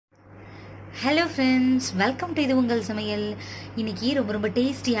Hello friends, welcome to ithuungalsamayal. இன்னைக்கு ரொம்ப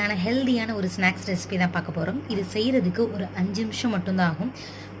டேஸ்டியான ஹெல்தியான ஒரு ஸ்நாக்ஸ் ரெசிபி தான் பார்க்க போறோம். இது செய்யிறதுக்கு ஒரு 5 நிமிஷம் மட்டும் தான் ஆகும்.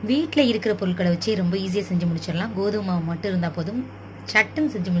 வீட்ல இருக்கிற பொருட்களை வச்சு ரொம்ப ஈஸியா செஞ்சு முடிச்சிடலாம். கோதுமை மாவு மட்டும் இருந்தா போதும்.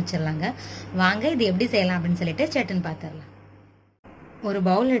 சட்டன் செஞ்சு முடிச்சிடலாங்க. வாங்க இது எப்படி செய்யலாம் அப்படினு சொல்லிட்டு சட்டன் பாத்துறலாம். ஒரு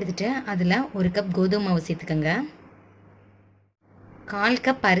பவுல் எடுத்துட்டு அதுல 1 கப் கோதுமை மாவு சேர்த்துக்கங்க. 1/4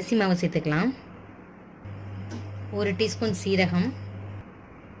 கப் அரிசி மாவு சேர்த்துக்கலாம். 1 டீஸ்பூன் சீரகம்,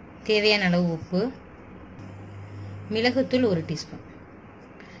 தேவையான அளவு உப்பு, மிளகுத்தூள் 1 டீஸ்பூன்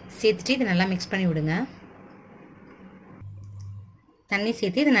சேர்த்துட்டு இதை நல்லா மிக்ஸ் பண்ணி விடுங்க. தண்ணி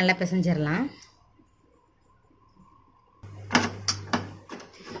சேர்த்து இதை நல்லா பிசைஞ்சிடலாம்.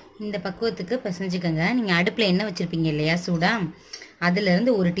 இந்த பக்குவத்துக்கு பிசைஞ்சுக்கங்க. நீங்கள் அடுப்பில் எண்ணெய் வச்சுருப்பீங்க இல்லையா சூடா,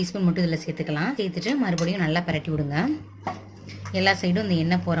 அதுலேருந்து 1 டீஸ்பூன் மட்டும் இதில் சேர்த்துக்கலாம். சேர்த்துட்டு மறுபடியும் நல்லா பரட்டி விடுங்க. எல்லா சைடும் இந்த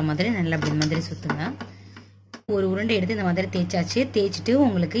எண்ணெய் போகிற மாதிரி நல்லா அப்படி மாதிரி சுற்றுங்க. ஒரு உருண்டை எடுத்து இந்த மாதிரி தேய்ச்சாச்சு. தேய்ச்சிட்டு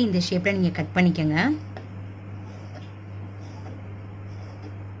உங்களுக்கு இந்த ஷேப்ல நீங்க கட் பண்ணிக்கங்க.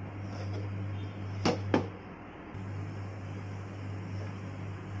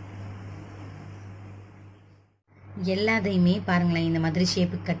 எல்லாத்தையுமே பாருங்களேன் இந்த மாதிரி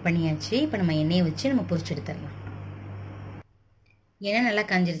ஷேப்புக்கு கட் பண்ணியாச்சு. இப்போ நம்ம எண்ணெயை வச்சு நம்ம பொரிச்சு எடுத்துடலாம். எண்ணெய் நல்லா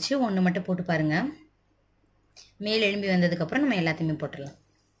காஞ்சிருச்சு. ஒன்று மட்டும் போட்டு பாருங்க. மேல் எழும்பி வந்ததுக்கு அப்புறம் நம்ம எல்லாத்தையுமே போட்டுடலாம்.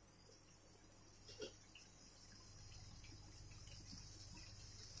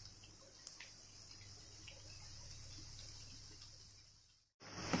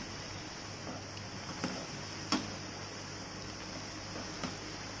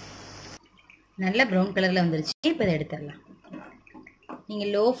 நல்ல ப்ரௌன் கலர்ல வந்துருச்சு. இப்போ இதை எடுத்துடலாம். நீங்க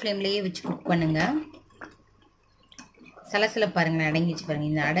லோ ஃப்ளேம்லயே வச்சு குக் பண்ணுங்க. சலசல பாருங்க, அடங்கிச்சு பாருங்க.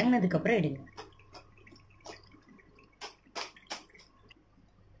 இந்த அடங்கினதுக்கு அப்புறம் எடுங்க.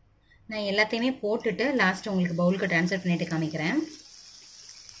 நான் எல்லாத்தையுமே போட்டுட்டு லாஸ்ட் உங்களுக்கு பவுலுக்கு ட்ரான்ஸ்ஃபர் பண்ணிட்டு காமிக்கிறேன்.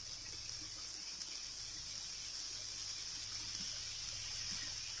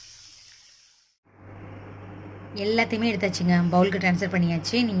 எல்லாத்தையுமே எடுத்தாச்சுங்க. பவுலுக்கு ட்ரான்ஸ்ஃபர்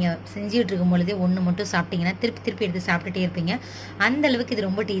பண்ணியாச்சு. நீங்கள் செஞ்சுட்டு இருக்கும் பொழுதே ஒன்று மட்டும் சாப்பிட்டீங்கன்னா திருப்பி எடுத்து சாப்பிட்டுட்டே இருப்பீங்க. அந்த அளவுக்கு இது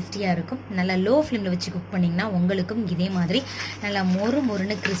ரொம்ப டேஸ்டியாக இருக்கும். நல்லா லோ ஃப்ளேமில் வச்சு குக் பண்ணிங்கன்னா உங்களுக்கும் இதே மாதிரி நல்லா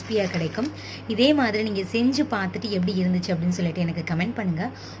மொறுன்னு கிறிஸ்பியாக கிடைக்கும். இதே மாதிரி நீங்கள் செஞ்சு பார்த்துட்டு எப்படி இருந்துச்சு அப்படின்னு சொல்லிட்டு எனக்கு கமெண்ட்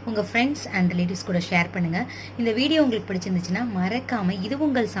பண்ணுங்கள். உங்கள் ஃப்ரெண்ட்ஸ் அண்ட் ரிலேட்டிவ்ஸ் கூட ஷேர் பண்ணுங்கள். இந்த வீடியோ உங்களுக்கு பிடிச்சிருந்துச்சுன்னா மறக்காமல் இது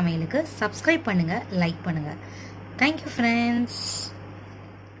உங்கள் சமையலுக்கு சப்ஸ்கிரைப் பண்ணுங்கள், லைக் பண்ணுங்கள். Thank you friends.